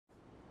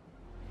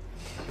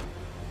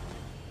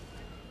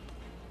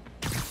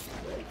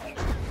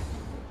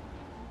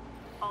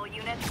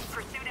units.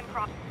 Pursuit in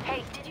progress.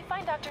 Hey, did you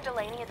find Dr.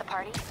 Delaney at the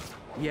party?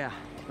 Yeah,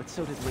 but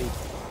so did Lee.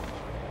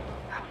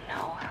 Oh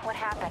no, what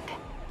happened?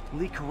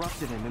 Lee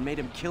corrupted him and made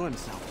him kill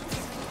himself.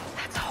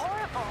 That's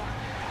horrible.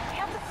 We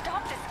have to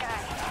stop this guy.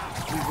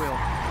 We will.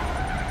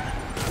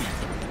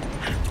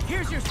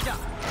 Here's your stuff.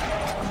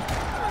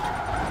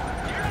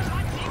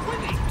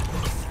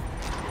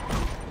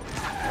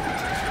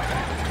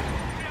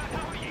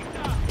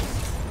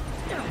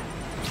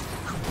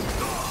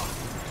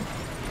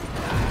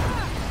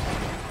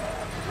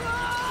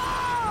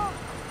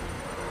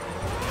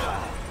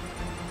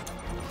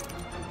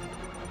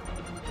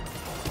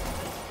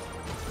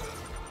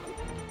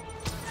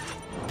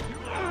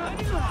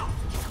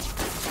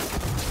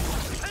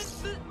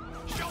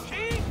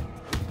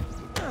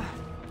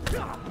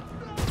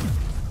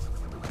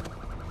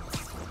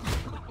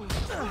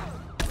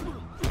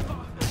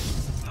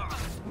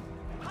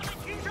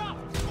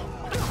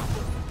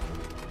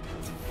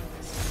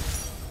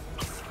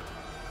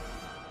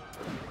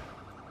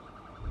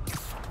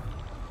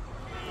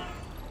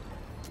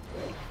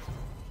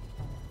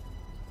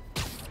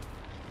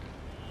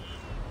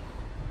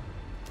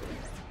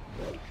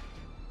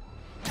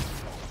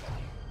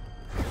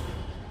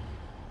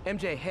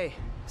 MJ, hey.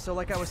 So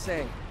like I was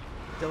saying,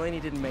 Delaney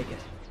didn't make it.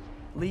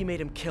 Lee made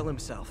him kill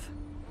himself.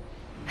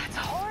 That's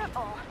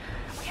horrible.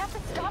 We have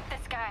to stop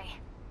this guy.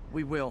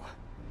 We will.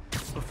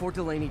 Before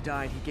Delaney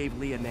died, he gave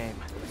Lee a name.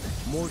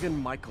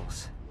 Morgan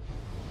Michaels.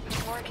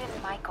 Morgan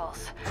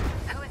Michaels.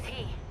 Who is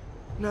he?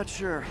 Not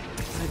sure.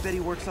 I bet he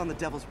works on the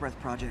Devil's Breath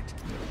project.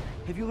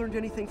 Have you learned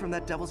anything from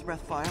that Devil's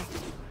Breath file?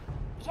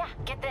 Yeah,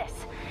 get this.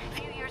 A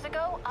few years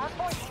ago,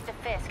 Osborn came to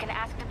Fisk and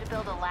asked him to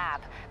build a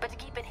lab, but to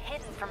keep it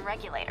hidden from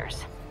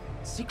regulators.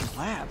 Secret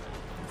lab?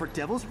 For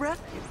Devil's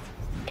Breath?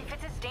 If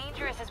it's as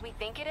dangerous as we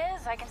think it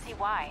is, I can see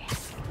why.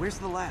 Where's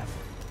the lab?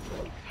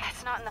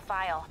 That's not in the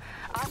file.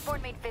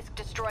 Osborn made Fisk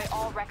destroy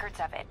all records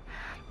of it.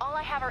 All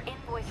I have are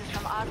invoices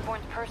from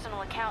Osborn's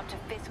personal account to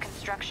Fisk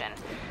Construction.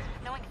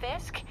 Knowing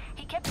Fisk,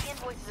 he kept the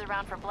invoices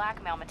around for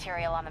blackmail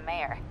material on the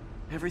mayor.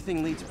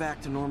 Everything leads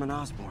back to Norman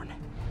Osborn.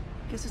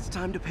 Guess it's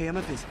time to pay him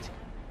a visit.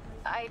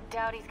 I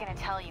doubt he's gonna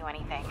tell you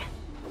anything.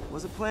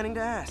 Wasn't planning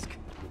to ask.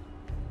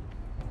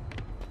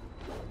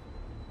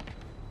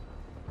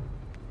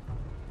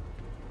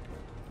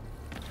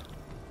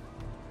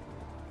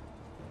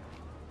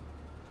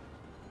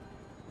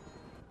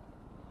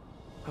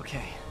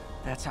 Okay,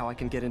 that's how I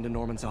can get into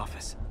Norman's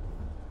office.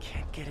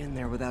 Can't get in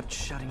there without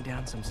shutting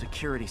down some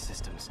security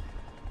systems.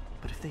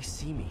 But if they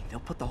see me, they'll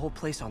put the whole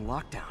place on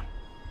lockdown.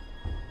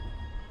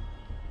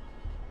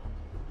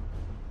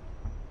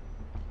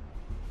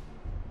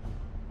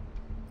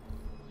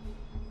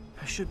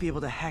 I should be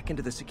able to hack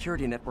into the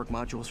security network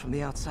modules from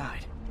the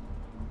outside.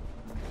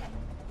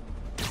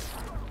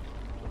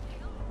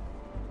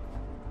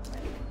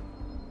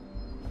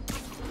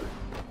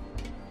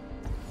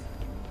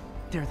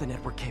 There are the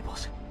network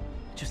cables.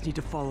 Just need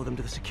to follow them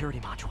to the security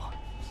module.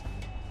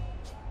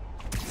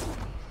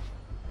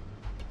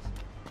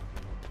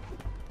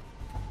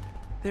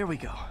 There we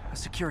go, a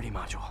security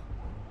module.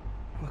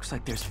 Looks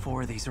like there's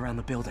 4 of these around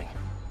the building.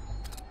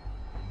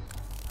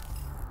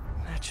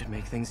 That should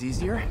make things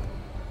easier.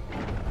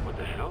 What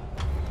the hell?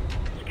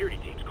 Security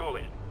teams, call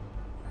in.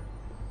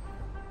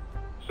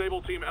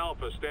 Sable Team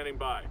Alpha standing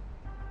by.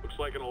 Looks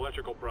like an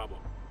electrical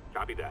problem.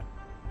 Copy that.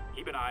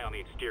 Keep an eye on the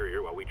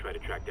exterior while we try to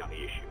track down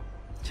the issue.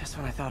 Just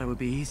when I thought it would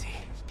be easy.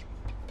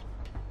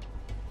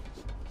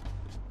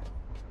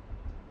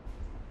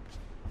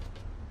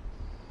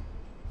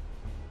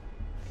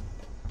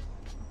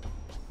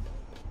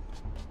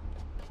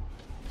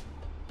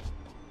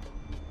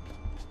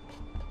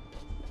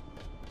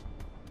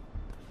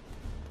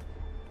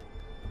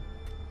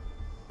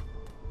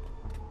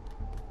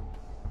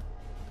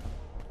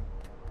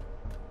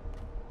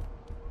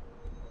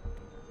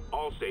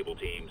 All Sable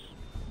teams.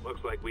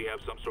 Looks like we have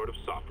some sort of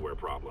software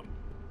problem.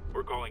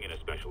 We're calling in a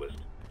specialist.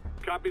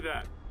 Copy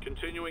that.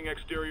 Continuing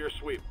exterior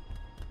sweep.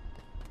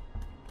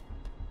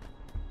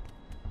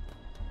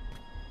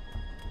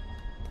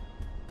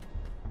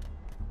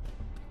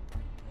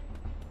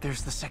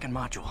 There's the second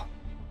module.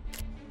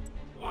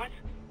 What?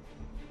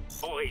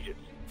 All agents,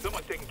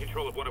 someone's taking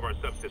control of one of our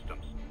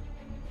subsystems.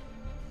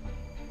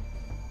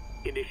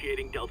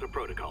 Initiating Delta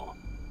Protocol.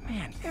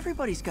 Man,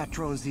 everybody's got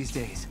drones these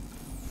days.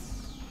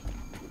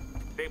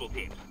 Sable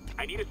teams,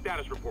 I need a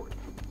status report.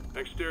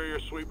 Exterior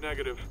sweep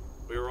negative.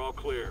 We are all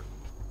clear.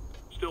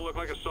 Still look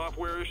like a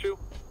software issue?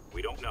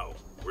 We don't know.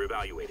 We're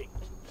evaluating.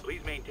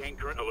 Please maintain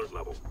current alert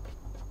level.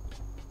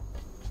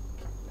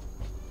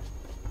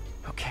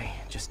 Okay,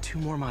 just 2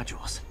 more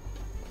modules.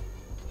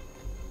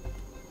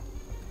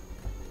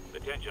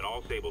 Attention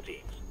all Sable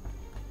teams.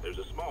 There's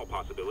a small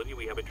possibility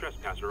we have a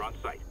trespasser on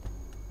site.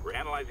 We're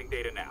analyzing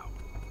data now.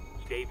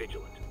 Stay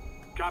vigilant.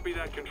 Copy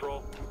that,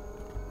 Control.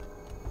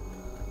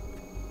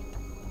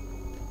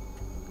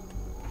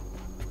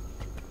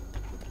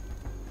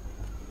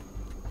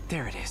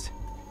 There it is.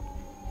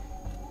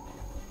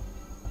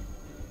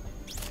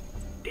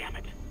 Damn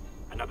it.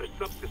 Another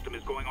subsystem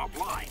is going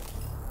offline.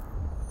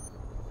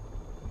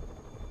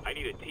 I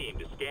need a team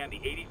to scan the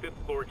 85th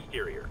floor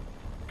exterior.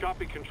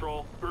 Copy,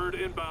 Control. Bird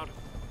inbound.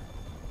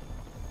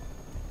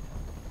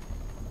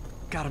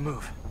 Gotta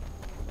move.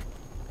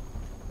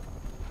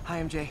 Hi,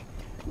 MJ.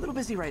 A little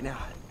busy right now.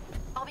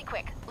 I'll be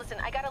quick. Listen,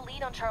 I got a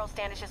lead on Charles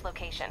Standish's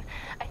location.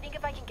 I think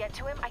if I can get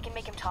to him, I can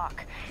make him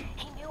talk.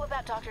 He knew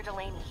about Dr.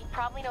 Delaney. He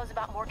probably knows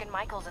about Morgan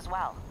Michaels as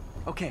well.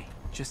 Okay,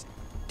 just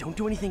don't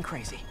do anything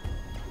crazy.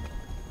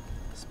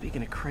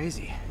 Speaking of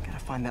crazy, gotta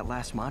find that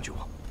last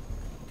module.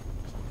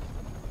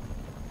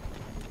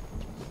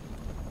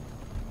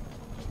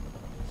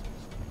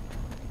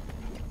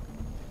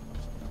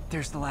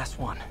 There's the last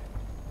one.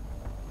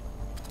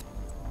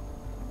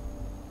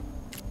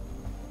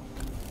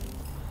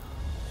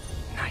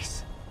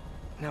 Nice.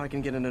 Now I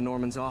can get into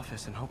Norman's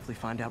office and hopefully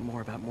find out more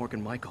about Morgan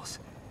Michaels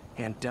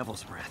and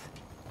Devil's Breath.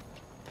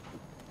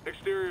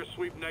 Exterior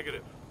sweep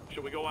negative.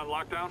 Should we go on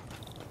lockdown?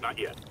 Not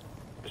yet.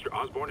 Mr.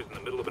 Osborn is in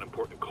the middle of an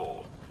important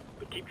call,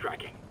 but keep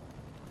tracking.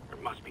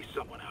 There must be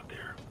someone out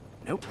there.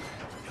 Nope.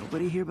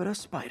 Nobody here but us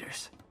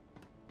spiders.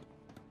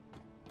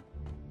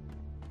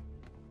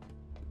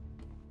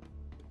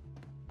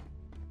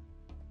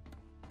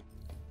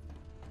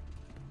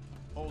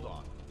 Hold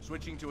on.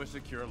 Switching to a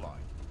secure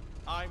line.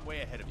 I'm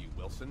way ahead of you,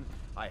 Wilson.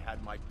 I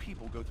had my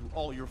people go through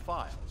all your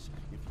files.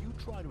 If you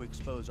try to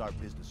expose our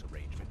business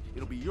arrangement,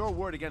 it'll be your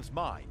word against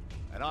mine.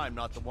 And I'm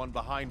not the one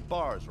behind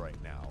bars right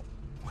now.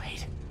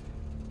 Wait.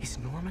 Is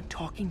Norman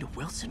talking to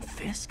Wilson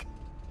Fisk?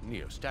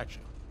 Neo statue.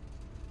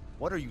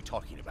 What are you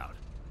talking about?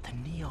 The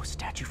Neo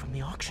statue from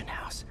the auction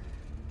house.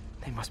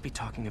 They must be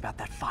talking about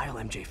that file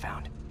MJ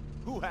found.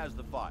 Who has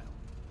the file?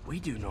 We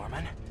do,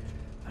 Norman.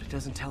 But it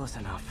doesn't tell us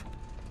enough.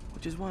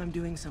 Which is why I'm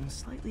doing some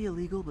slightly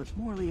illegal but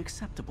morally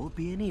acceptable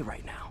B&E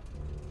right now.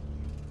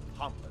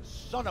 Pompous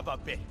son of a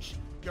bitch!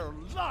 You're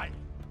lying!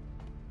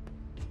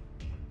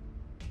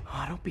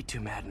 Oh, don't be too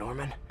mad,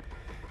 Norman.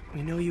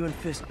 We know you and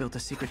Fisk built a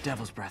secret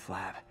Devil's Breath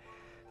lab,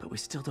 but we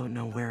still don't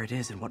know where it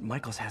is and what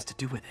Michaels has to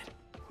do with it.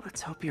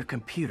 Let's hope your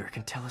computer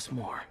can tell us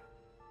more.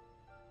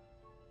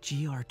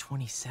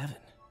 GR-27.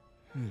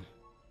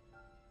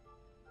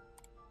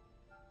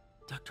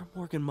 Dr.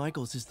 Morgan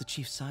Michaels is the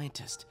chief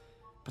scientist,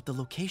 but the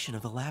location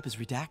of the lab is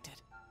redacted.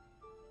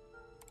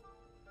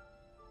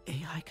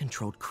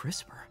 AI-controlled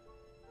CRISPR.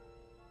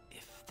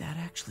 If that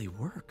actually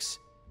works,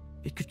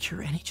 it could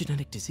cure any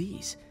genetic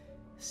disease.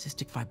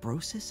 Cystic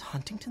fibrosis,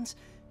 Huntington's?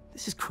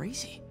 This is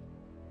crazy.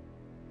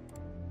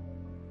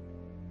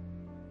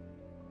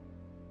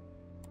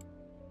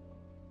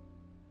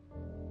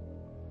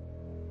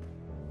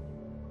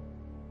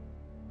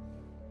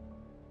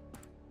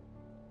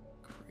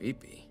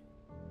 Creepy.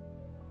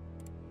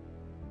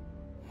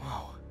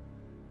 Whoa.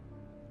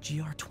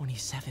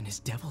 GR-27 is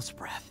Devil's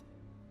Breath.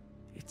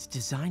 It's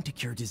designed to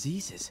cure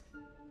diseases,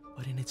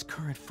 but in its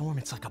current form,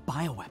 it's like a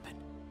bioweapon.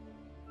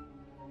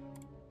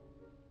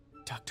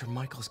 Dr.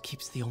 Michaels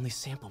keeps the only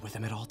sample with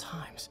him at all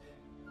times.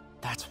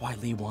 That's why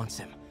Lee wants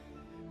him.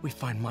 We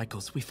find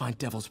Michaels, we find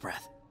Devil's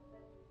Breath.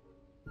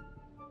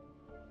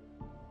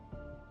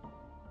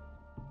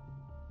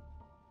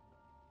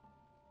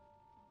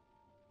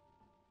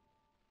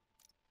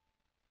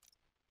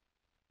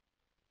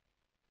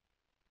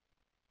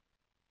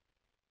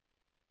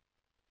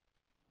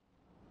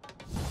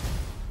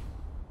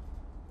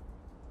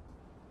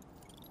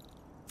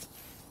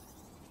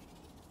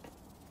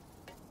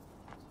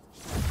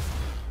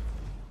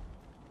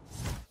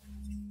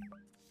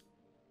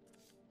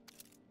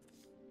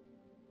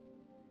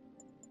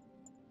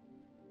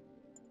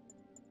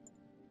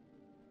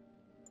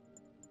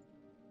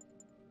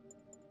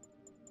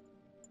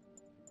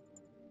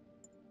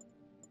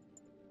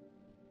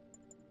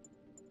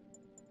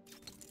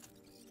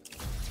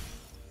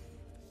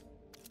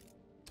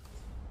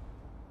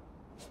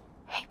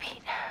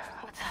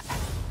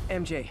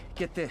 MJ,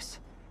 get this.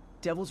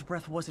 Devil's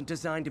Breath wasn't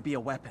designed to be a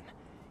weapon.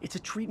 It's a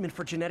treatment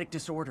for genetic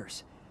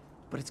disorders.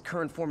 But its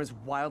current form is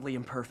wildly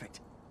imperfect.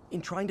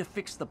 In trying to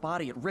fix the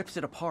body, it rips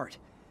it apart.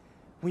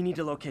 We need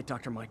to locate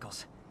Dr.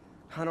 Michaels.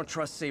 I don't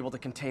trust Sable to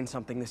contain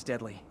something this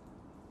deadly.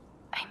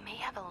 I may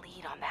have a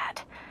lead on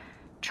that.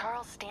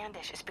 Charles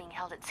Standish is being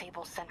held at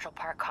Sable's Central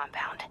Park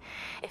compound.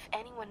 If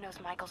anyone knows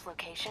Michael's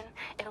location,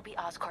 it'll be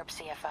Oscorp's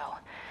CFO.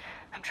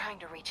 I'm trying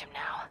to reach him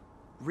now.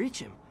 Reach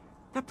him?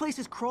 That place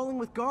is crawling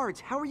with guards.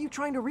 How are you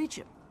trying to reach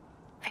him?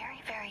 Very,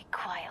 very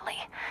quietly.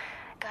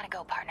 Gotta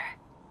go, partner.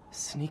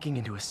 Sneaking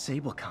into a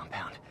Sable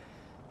compound.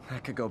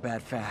 That could go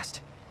bad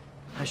fast.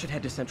 I should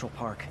head to Central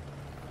Park.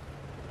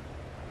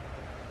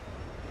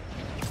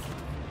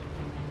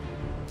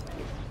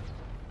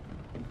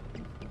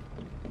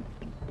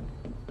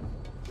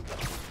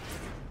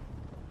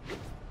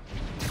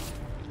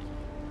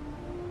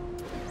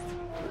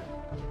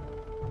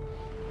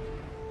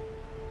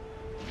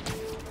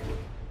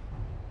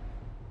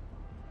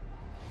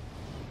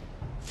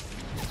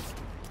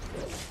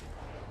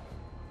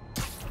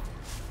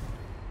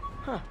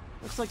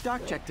 Looks like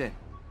Doc checked in.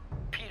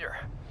 Peter,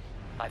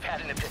 I've had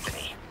an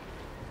epiphany.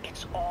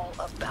 It's all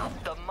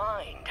about the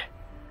mind.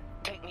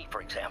 Take me,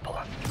 for example. example.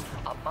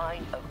 A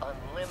mind of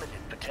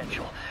unlimited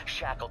potential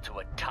shackled to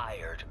a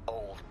tired,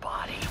 old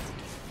body.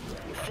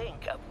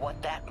 Think of what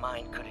that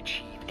mind could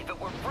achieve if it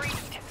were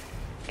freed.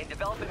 In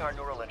developing our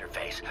neural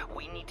interface,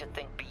 we need to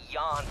think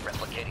beyond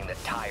replicating the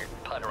tired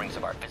putterings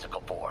of our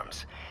physical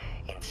forms.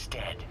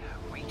 Instead,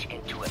 reach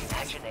into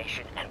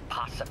imagination and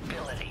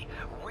possibility.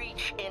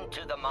 Reach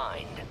into the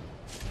mind.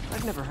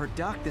 I've never heard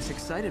Doc this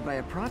excited by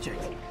a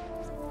project.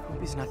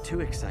 Hope he's not too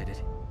excited.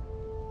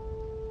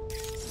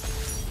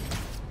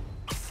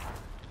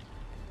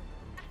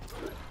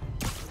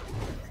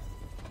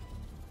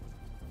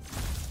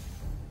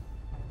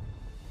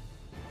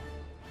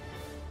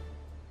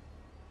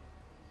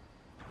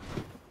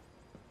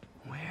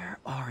 Where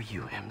are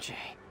you, MJ?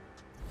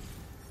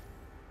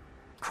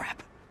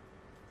 Crap.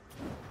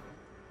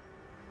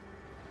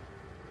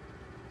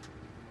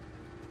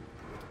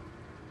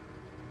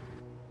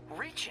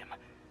 Reach him?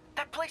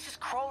 That place is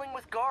crawling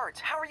with guards.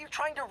 How are you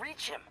trying to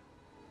reach him?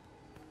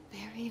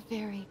 Very,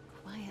 very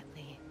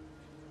quietly.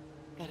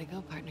 Gotta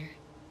go, partner.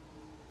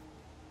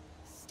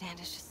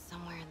 Standish is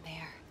somewhere in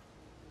there.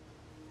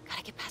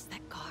 Gotta get past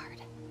that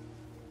guard.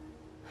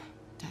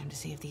 Time to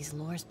see if these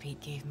lures Pete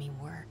gave me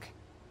work.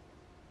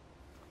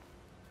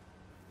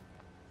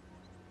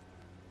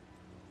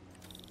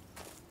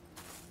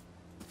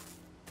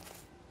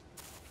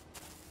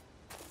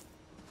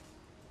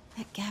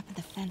 That gap in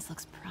the fence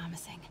looks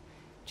promising.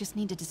 Just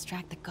need to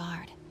distract the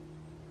guard.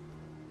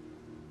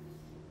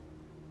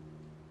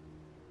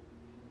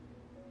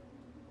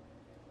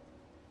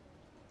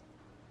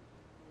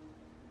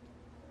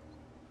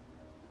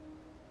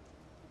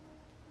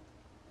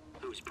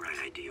 Whose bright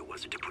idea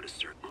was it to put a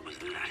circle? What was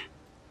that?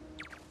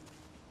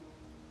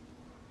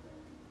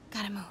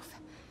 Gotta move.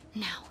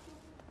 Now.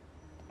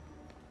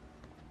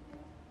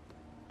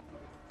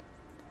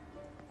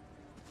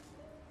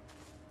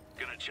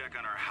 Gonna check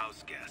on our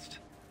house guest.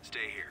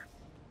 Stay here.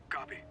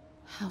 Copy.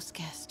 House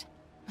guest.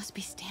 Must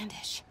be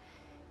Standish.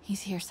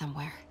 He's here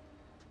somewhere.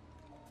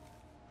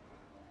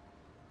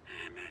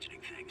 Imagining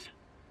things.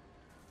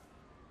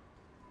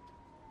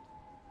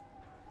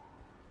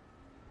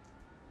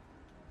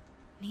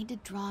 Need to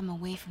draw him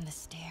away from the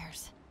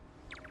stairs.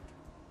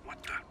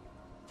 What the?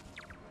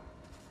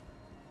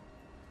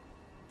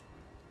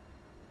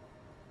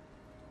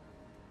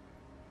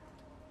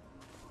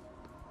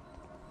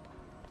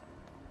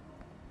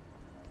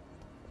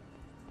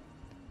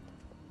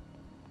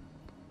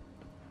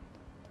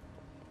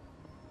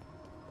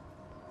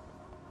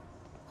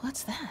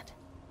 What's that?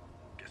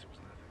 Guess it was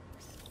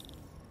nothing.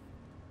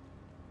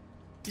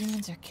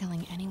 Demons are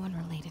killing anyone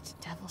related to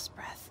Devil's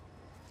Breath.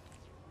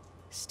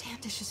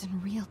 Standish is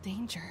in real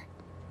danger.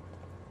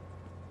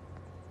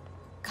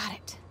 Got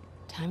it.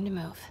 Time to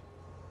move.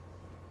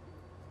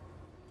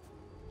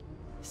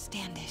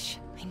 Standish.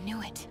 I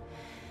knew it.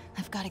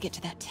 I've got to get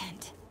to that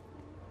tent.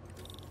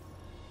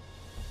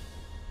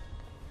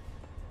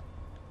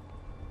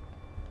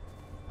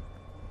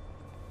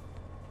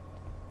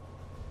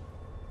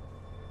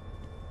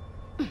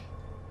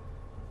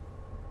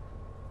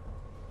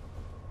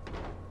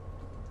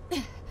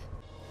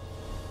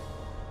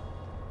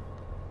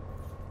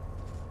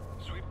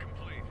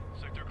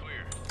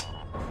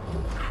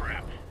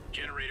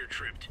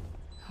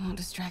 Won't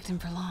distract him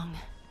for long.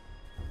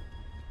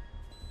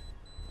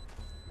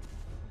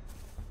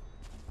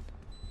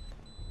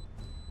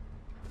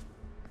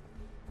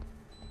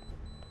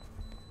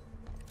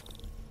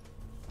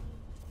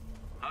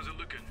 How's it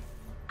looking?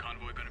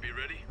 Convoy gonna be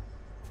ready?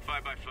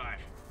 5 by 5.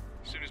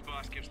 As soon as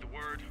boss gives the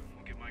word,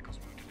 we'll get Michael's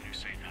moved to the new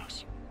safe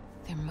house.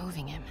 They're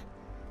moving him.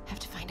 Have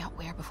to find out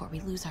where before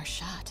we lose our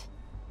shot.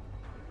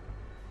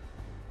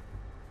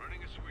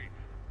 Running a sweep.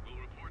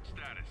 We'll report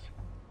status.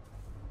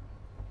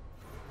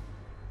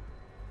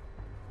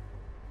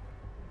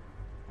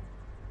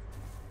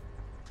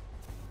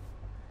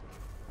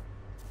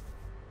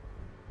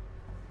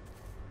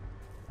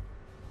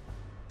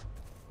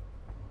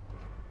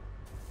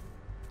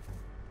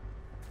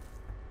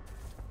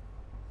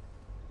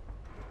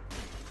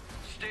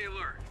 Stay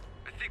alert.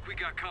 I think we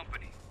got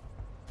company.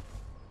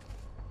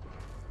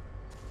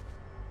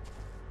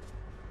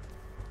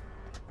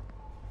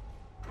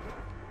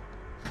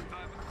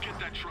 Get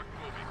that truck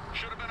moving.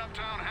 Should have been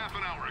uptown half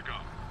an hour ago.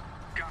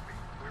 Copy.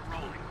 We're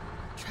rolling.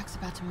 Truck's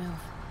about to move.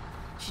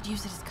 Should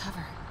use it as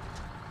cover.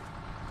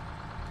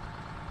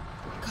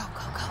 Go,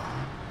 go, go.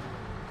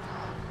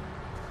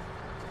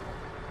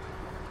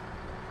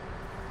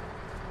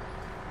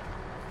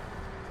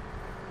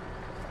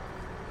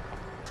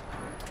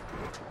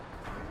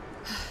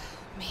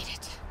 Made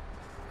it.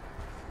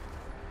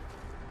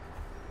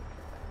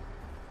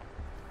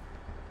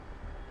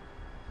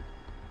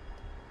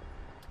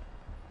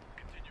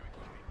 Continuing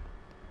sweep.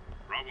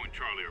 Bravo and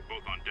Charlie are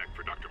both on deck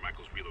for Dr.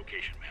 Michael's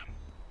relocation, ma'am.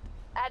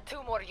 Add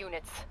 2 more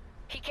units.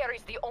 He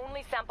carries the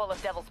only sample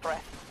of Devil's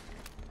Breath.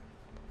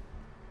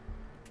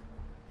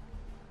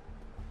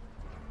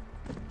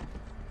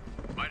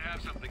 Might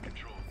have something,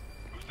 Control.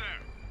 Who's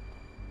there?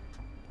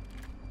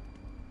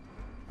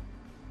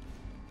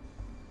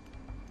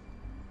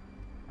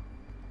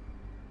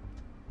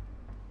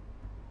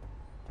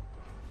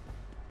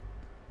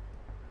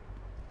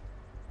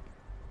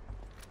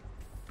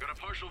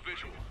 Partial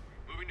visual.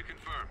 Moving to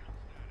confirm.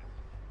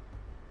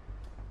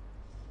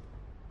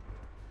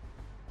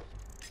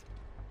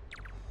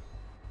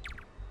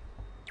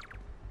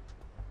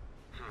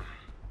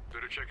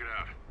 Better check it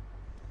out.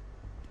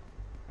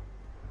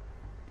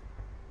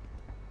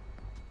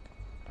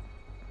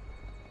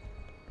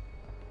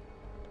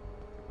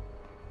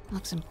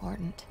 Looks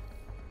important.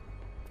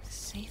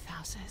 Safe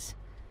houses.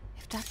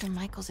 If Dr.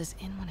 Michaels is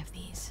in one of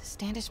these,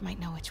 Standish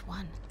might know which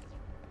one.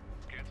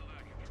 Cancel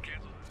that.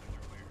 Cancel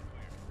that. Clear.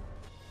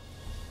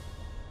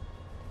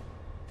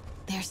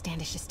 There's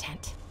Standish's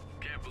tent.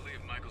 Can't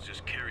believe Michaels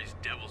just carries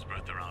devil's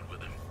breath around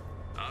with him.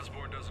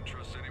 Osborn doesn't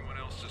trust anyone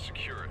else to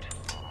secure it.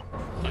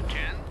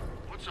 Again?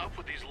 What's up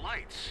with these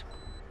lights?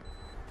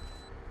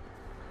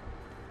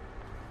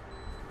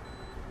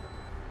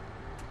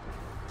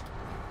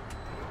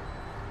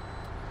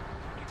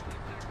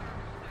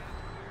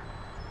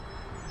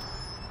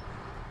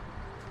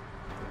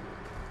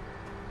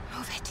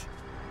 Move it.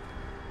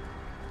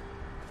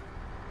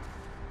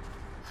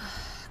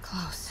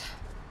 Close.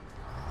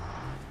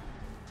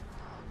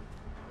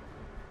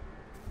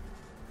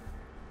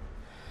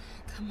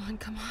 Come on,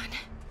 come on.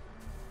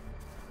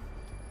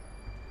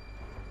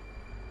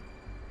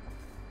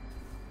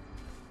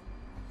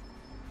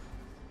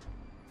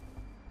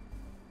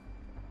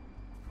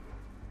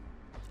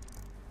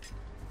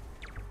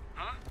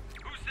 Huh?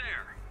 Who's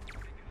there?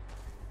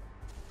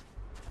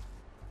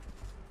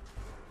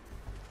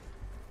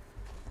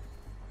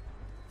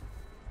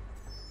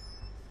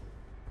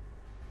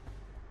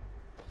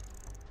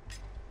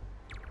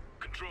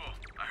 Control,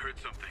 I heard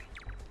something.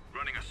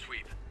 Running a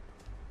sweep.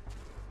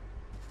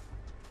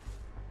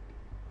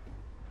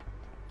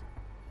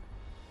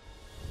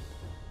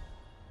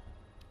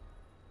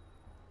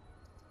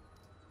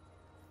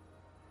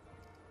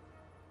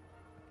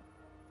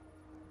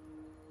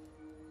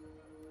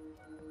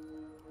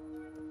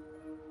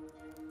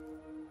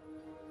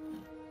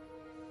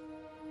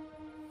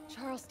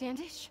 Charles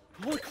Standish?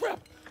 Holy crap!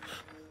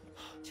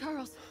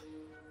 Charles,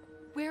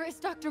 where is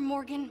Dr.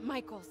 Morgan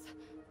Michaels?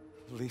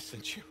 Lee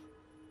sent you.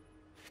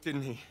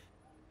 Didn't he?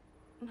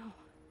 No.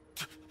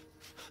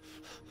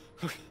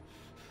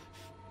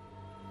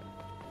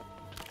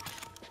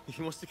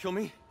 He wants to kill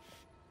me?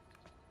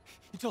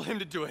 You tell him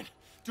to do it.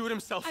 Do it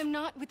himself. I'm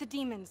not with the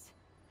demons.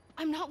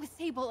 I'm not with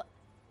Sable.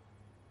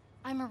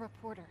 I'm a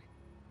reporter.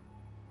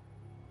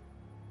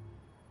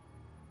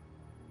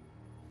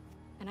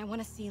 And I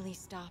want to see Lee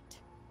stopped.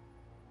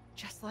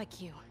 Just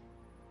like you.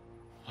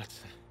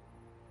 Watson.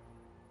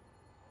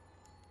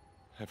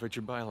 I've read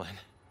your byline.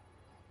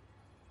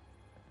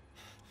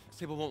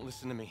 Sable won't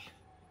listen to me.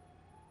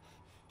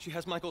 She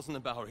has Michaels in the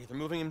Bowery. They're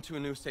moving him to a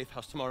new safe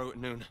house tomorrow at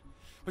noon.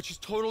 But she's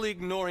totally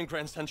ignoring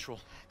Grand Central.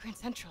 Grand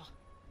Central?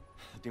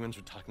 The demons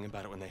were talking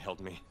about it when they held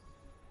me.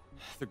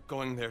 They're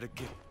going there to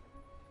get...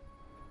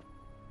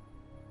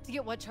 To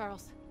get what,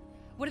 Charles?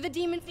 What do the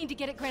demons need to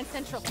get at Grand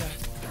Central?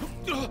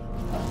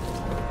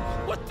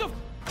 What the...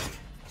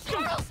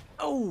 Charles!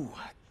 Oh!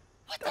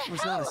 What the That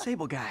was hell? not a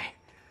Sable guy.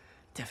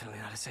 Definitely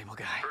not a Sable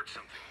guy. Heard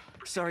something.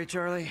 Sorry,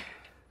 Charlie.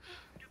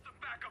 Get the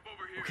backup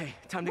over here. Okay,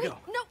 time to Wait, go.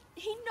 no,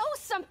 he knows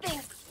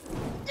something!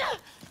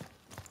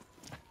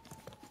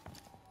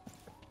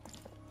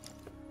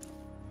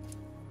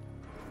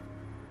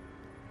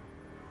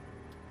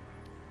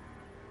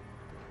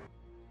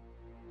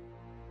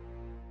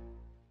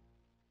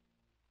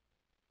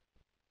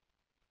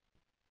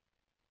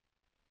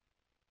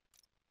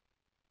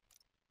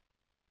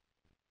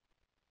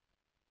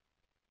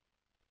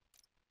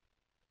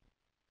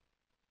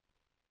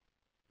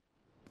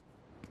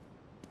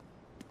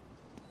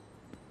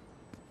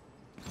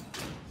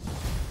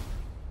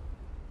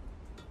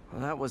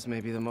 Well, that was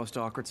maybe the most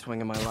awkward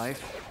swing of my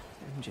life.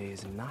 MJ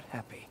is not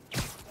happy.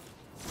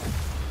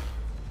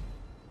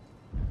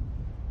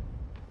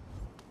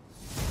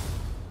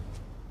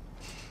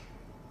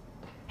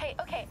 Hey,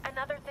 okay,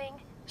 another thing.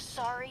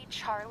 Sorry,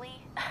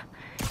 Charlie.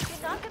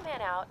 You knock a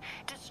man out,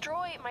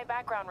 destroy my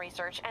background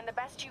research, and the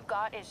best you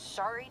got is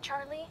sorry,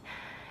 Charlie?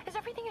 Is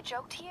everything a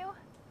joke to you?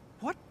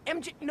 What?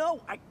 MJ?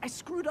 No, I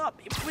screwed up.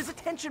 It was a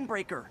tension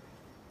breaker.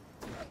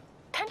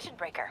 Tension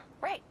breaker,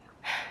 right.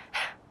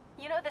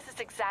 You know, this is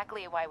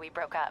exactly why we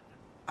broke up.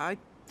 I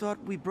thought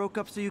we broke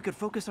up so you could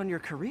focus on your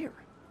career.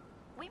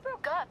 We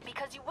broke up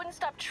because you wouldn't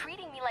stop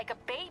treating me like a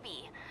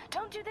baby.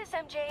 Don't do this,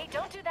 MJ.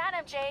 Don't do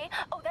that, MJ.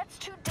 Oh, that's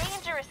too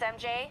dangerous,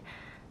 MJ.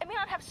 I may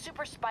not have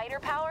super spider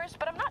powers,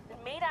 but I'm not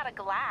made out of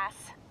glass.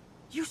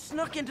 You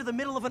snuck into the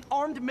middle of an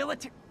armed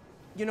military...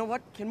 You know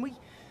what? Can we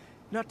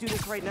not do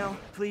this right now,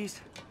 please?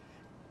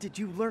 Did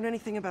you learn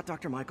anything about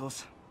Dr.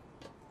 Michaels?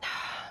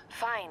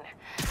 Fine.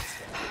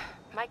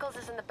 Michaels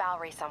is in the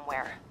Bowery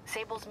somewhere.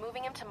 Sable's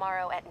moving him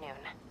tomorrow at noon.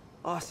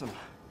 Awesome.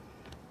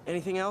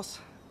 Anything else?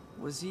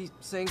 Was he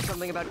saying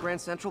something about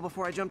Grand Central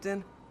before I jumped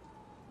in?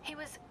 He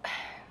was...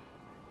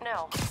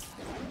 No.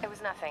 It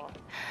was nothing.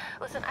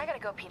 Listen, I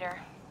gotta go, Peter.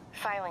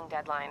 Filing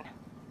deadline.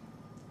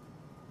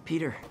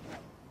 Peter.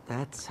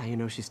 That's how you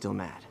know she's still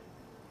mad.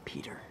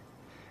 Peter.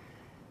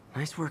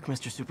 Nice work,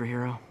 Mr.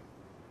 Superhero.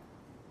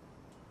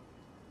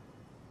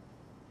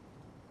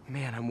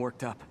 Man, I'm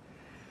worked up.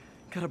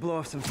 Gotta blow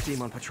off some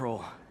steam on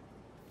patrol.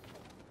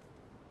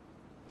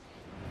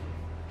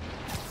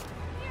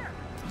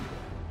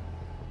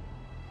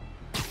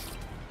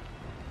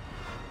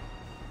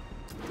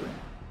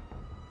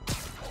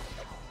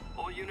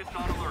 All units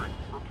on alert.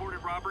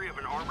 Reported robbery of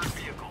an armored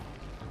vehicle.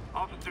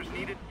 Officers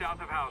needed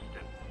south of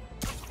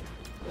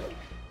Houston.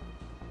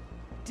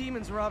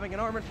 Demons robbing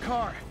an armored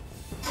car.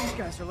 These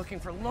guys are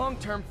looking for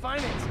long-term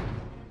financing.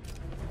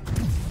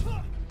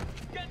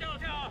 干掉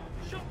他，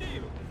兄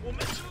弟！我们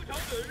出逃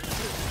的日子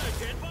在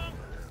前方。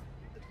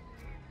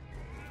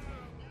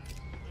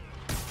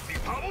你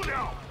跑不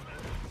了！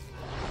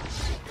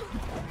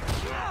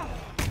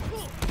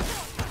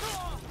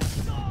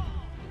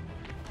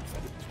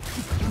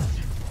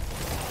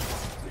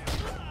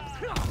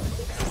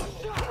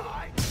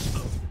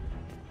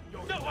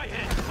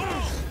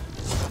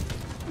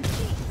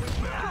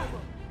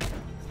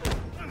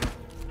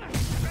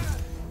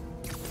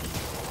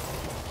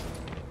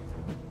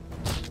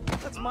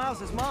 That's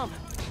Miles' mom.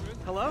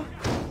 Hello?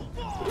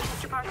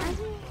 Mr. Parker,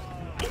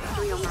 it's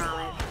Rio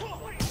Morales.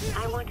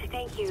 I want to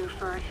thank you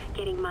for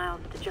getting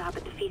Miles the job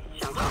at the feast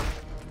shelter.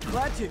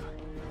 Glad to.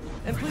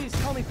 And please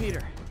call me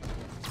Peter.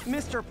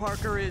 Mr.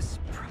 Parker is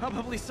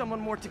probably someone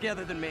more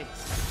together than me.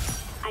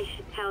 I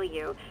should tell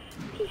you,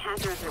 he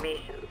has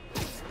reservations.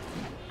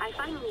 I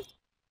finally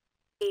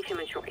gave him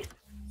a choice.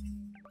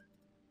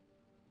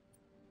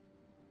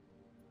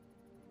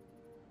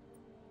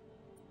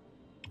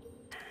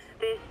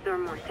 This or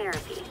more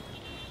therapy.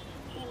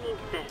 He needs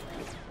this.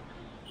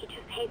 He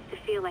just hates to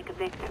feel like a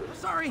victim.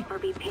 Sorry. Or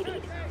be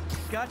pitied.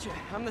 Gotcha.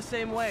 I'm the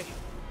same way.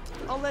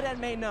 I'll let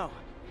Aunt May know.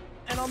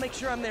 And I'll make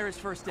sure I'm there his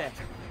first day.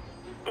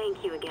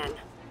 Thank you again.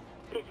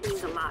 This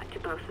means a lot to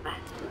both of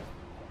us.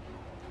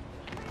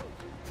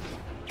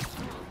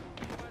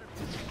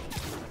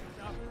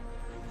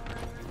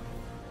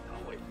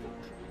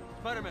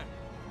 Spider-Man,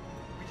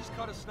 we just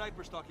caught a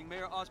sniper stalking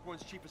Mayor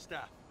Osborn's chief of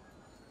staff.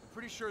 I'm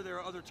pretty sure there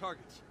are other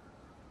targets.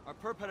 Our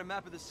perp had a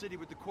map of the city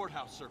with the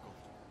courthouse circled.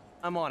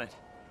 I'm on it.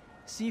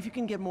 See if you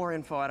can get more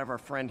info out of our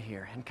friend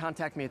here, and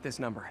contact me at this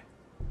number.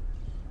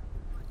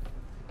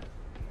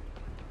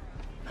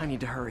 I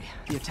need to hurry.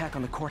 The attack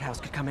on the courthouse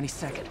could come any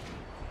second.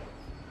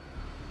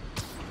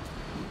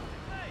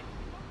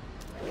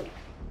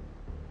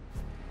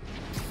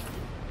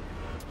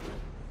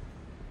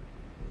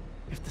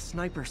 If the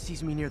sniper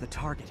sees me near the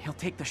target, he'll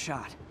take the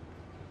shot.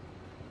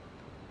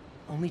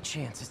 Only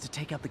chance is to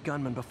take out the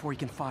gunman before he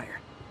can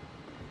fire.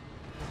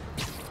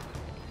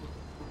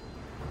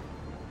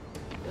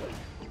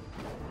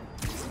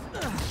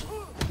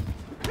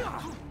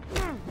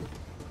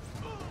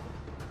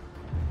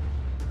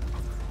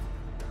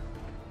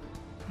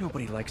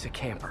 Nobody likes a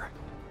camper.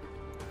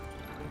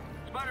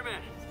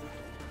 Spider-Man,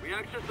 we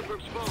accessed the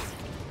perp's phone.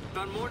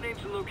 Found more names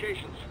and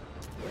locations.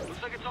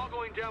 Looks like it's all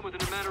going down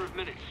within a matter of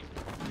minutes.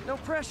 No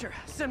pressure.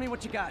 Send me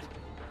what you got.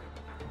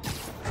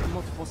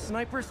 Multiple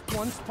snipers,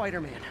 one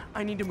Spider-Man.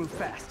 I need to move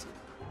fast.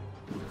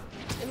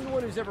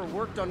 Anyone who's ever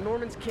worked on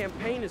Norman's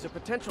campaign is a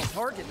potential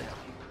target now.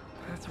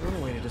 That's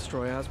one way to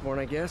destroy Osborn,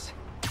 I guess.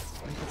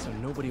 Make it so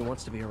nobody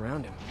wants to be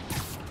around him.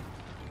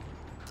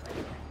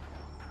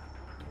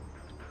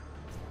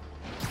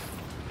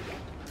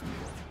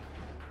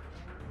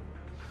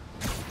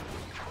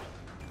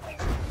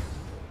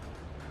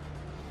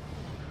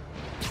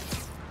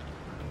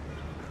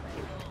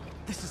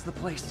 This is the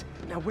place.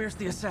 Now where's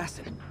the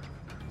assassin?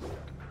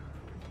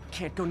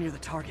 Can't go near the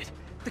target.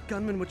 The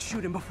gunman would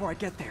shoot him before I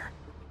get there.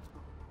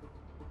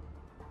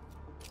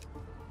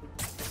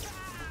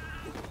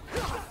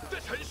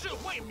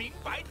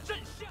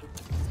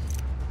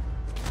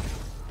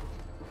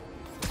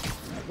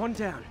 One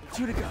down,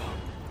 2 to go.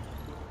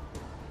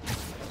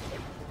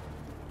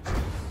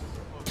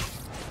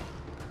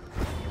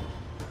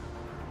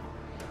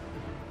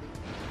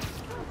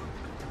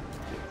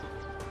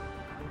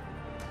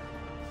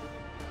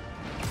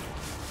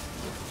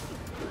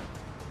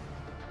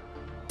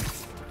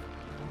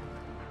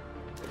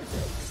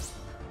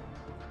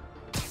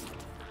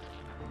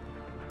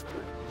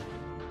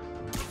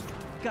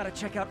 Gotta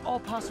check out all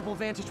possible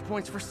vantage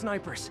points for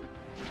snipers.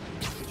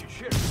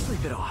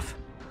 Sleep it off.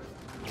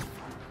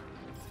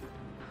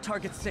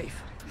 Target's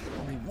safe.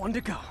 Only 1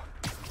 to go.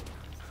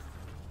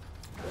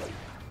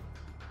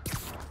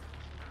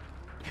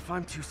 If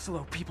I'm too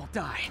slow, people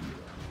die.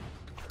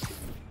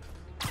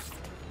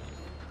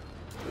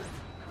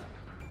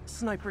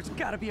 Sniper's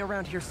gotta be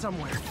around here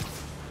somewhere.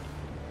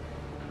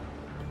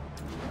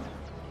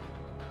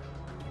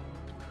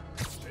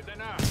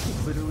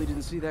 Literally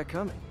didn't see that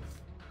coming.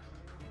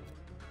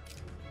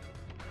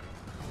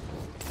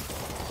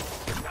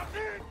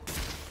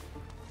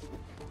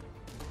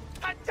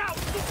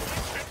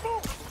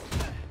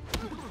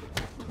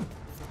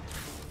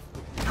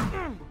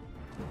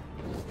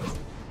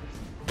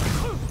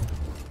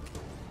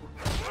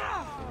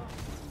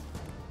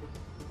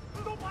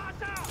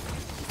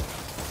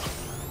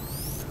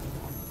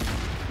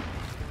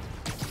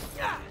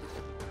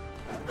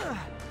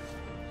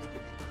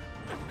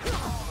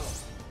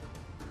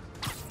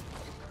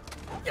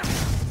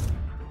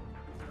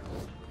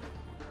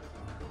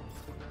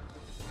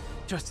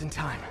 Just in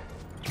time.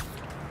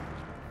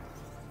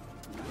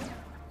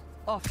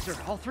 Officer,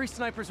 all 3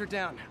 snipers are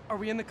down. Are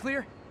we in the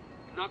clear?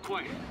 Not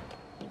quite.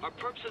 Our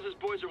perp says his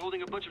boys are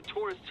holding a bunch of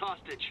tourists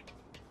hostage.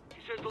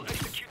 He says they'll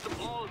execute them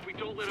all if we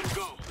don't let them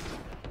go.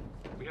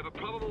 We have a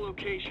probable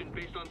location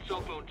based on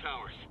cell phone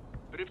towers.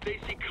 But if they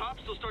see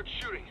cops, they'll start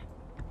shooting.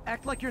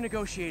 Act like you're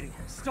negotiating.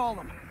 Stall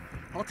them.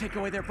 I'll take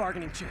away their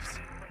bargaining chips.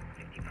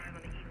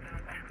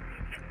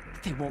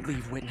 They won't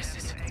leave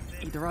witnesses.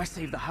 Either I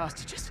save the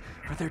hostages,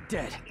 or they're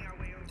dead.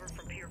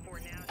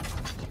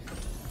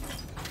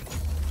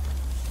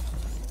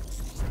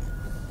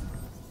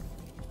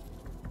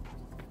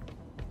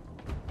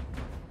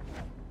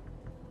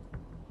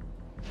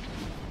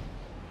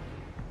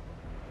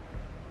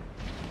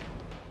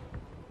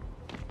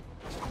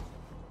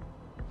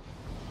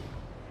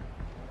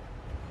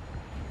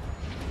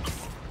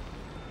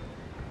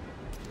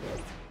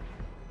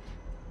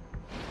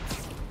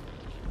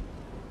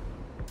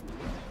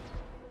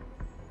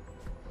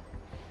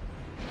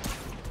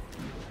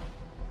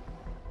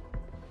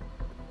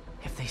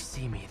 If they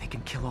see me, they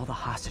can kill all the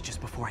hostages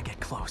before I get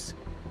close.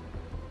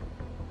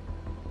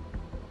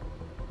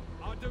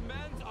 Our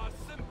demands are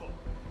simple.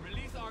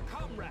 Release our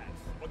comrades,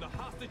 or the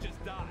hostages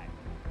die.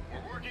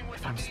 We're working with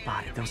If I'm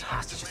spotted, those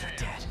hostages are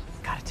dead.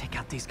 Gotta take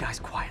out these guys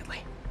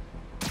quietly.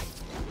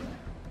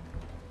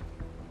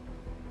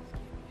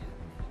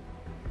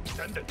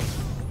 Send it.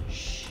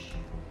 Shh.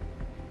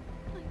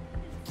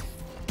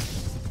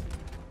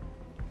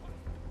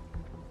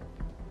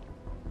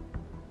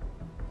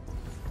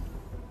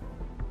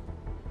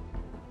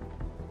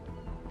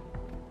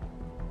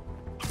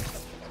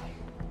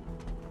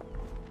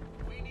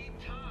 We need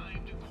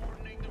time to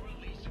coordinate the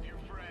release of your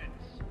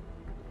friends.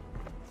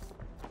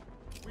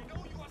 We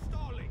know you are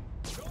stalling.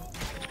 No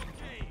more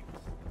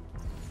games.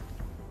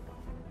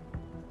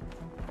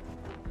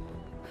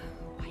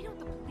 Why don't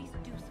the police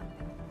do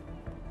something?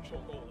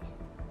 Chogola.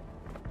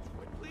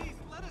 Please,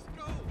 let us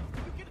go.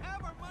 You can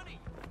have our money.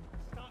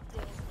 Stop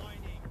your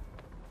whining.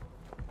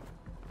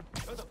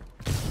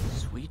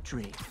 Sweet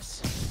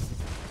dreams.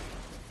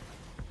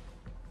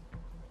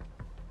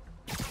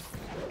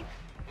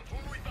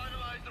 Before we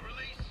finalize the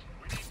release,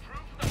 we need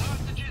proof the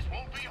hostages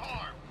won't be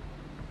harmed.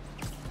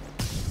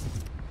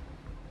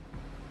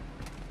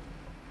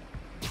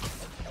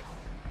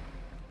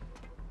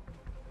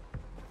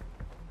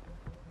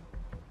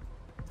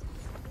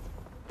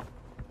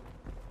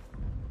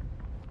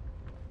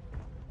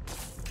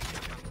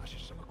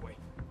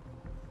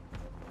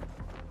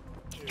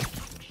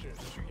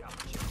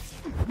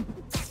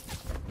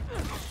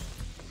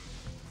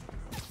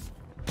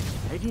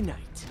 Nighty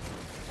night.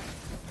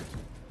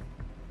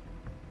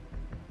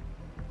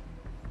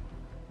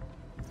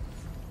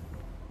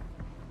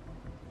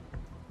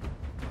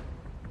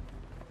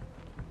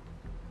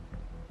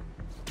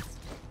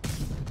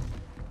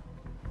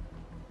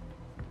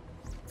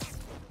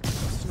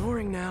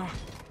 Snoring now.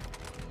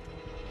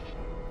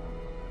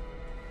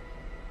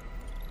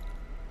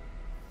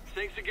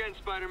 Thanks again,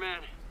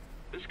 Spider-Man.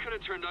 This could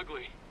have turned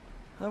ugly.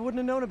 I wouldn't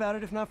have known about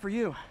it if not for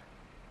you.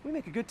 We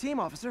make a good team,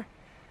 officer.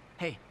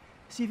 Hey,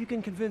 see if you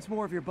can convince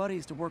more of your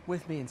buddies to work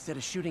with me instead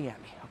of shooting at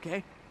me,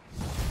 okay?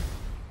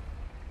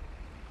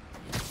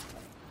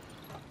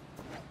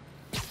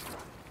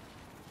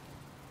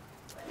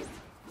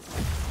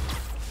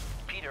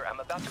 Peter, I'm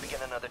about to begin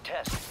another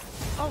test.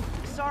 Oh,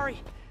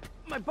 sorry.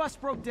 My bus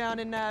broke down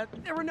and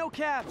there were no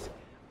cabs.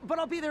 But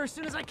I'll be there as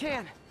soon as I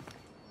can.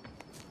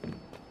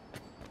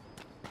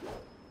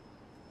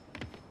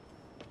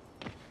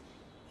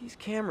 These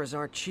cameras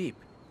aren't cheap.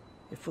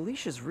 If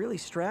Felicia's really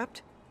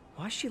strapped,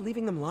 why is she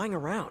leaving them lying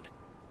around?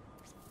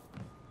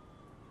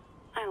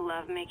 I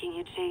love making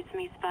you chase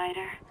me,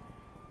 Spider.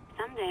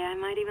 Someday I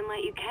might even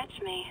let you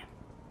catch me.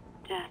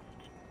 Just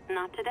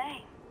not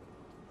today.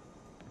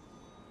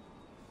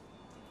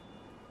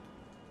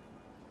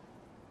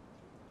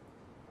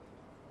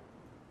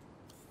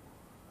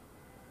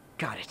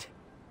 Got it.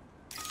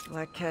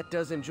 Black Cat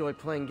does enjoy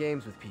playing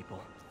games with people.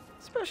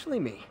 Especially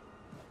me.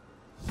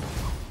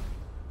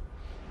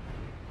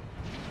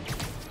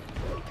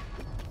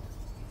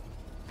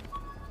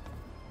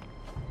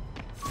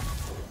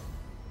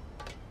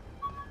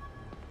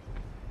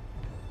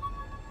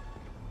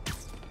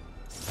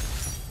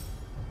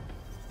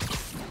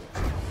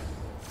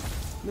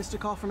 Missed a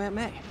call from Aunt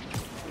May.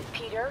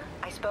 Peter,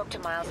 I spoke to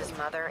Miles's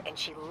mother, and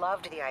she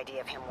loved the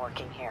idea of him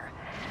working here.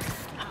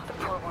 Oh, the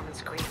poor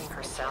woman's grieving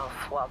herself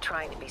while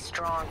trying to be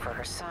strong for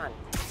her son.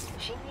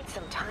 She needs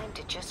some time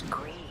to just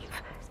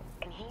grieve,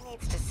 and he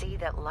needs to see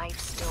that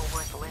life's still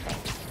worth living.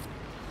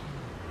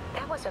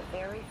 That was a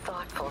very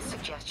thoughtful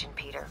suggestion,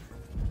 Peter.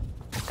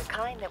 The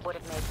kind that would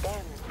have made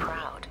them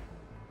proud.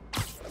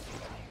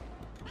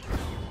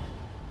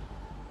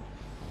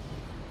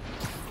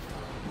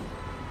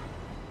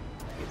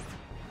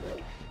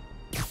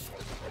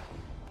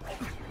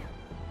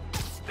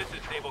 This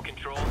is Stable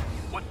Control.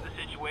 What's the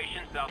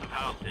situation south of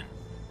Houston?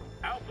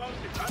 Outpost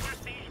is under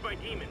siege by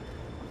demons.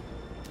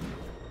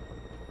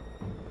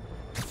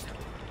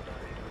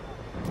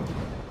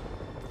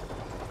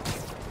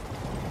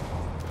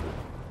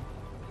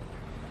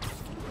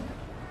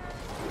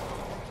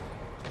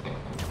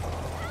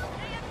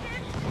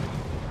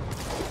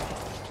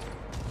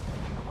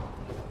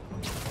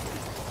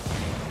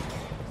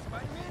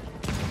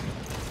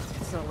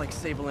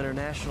 think Sable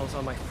International's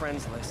on my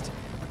friends list,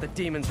 but the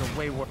demons are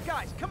way worse.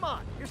 Guys, come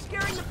on! You're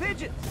scaring the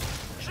pigeons!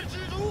 是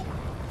蜘蛛，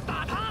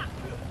打它！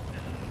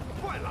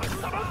快来，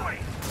什么鬼？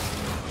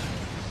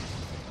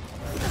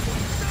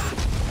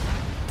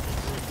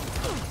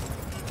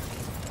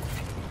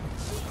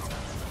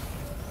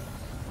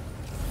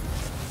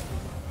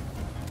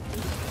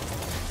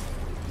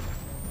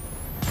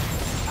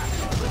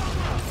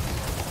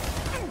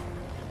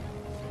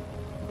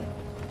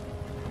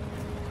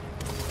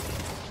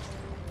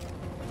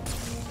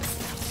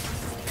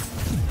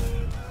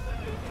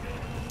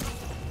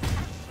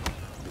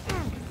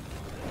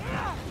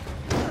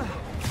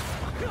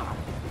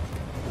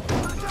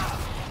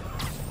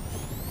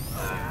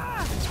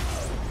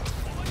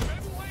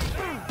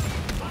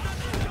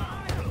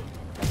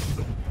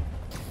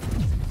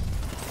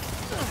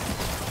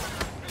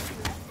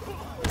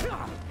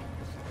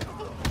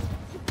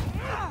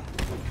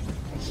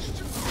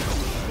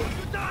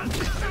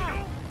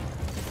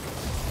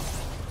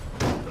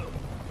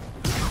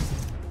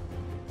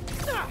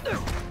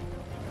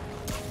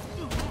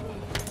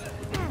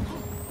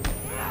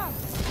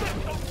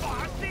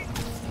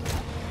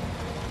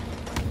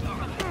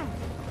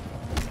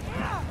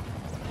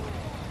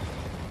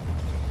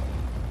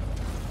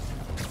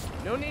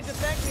 No need to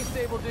thank me,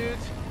 Sable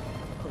dudes.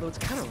 Although it's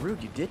kind of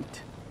rude you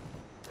didn't.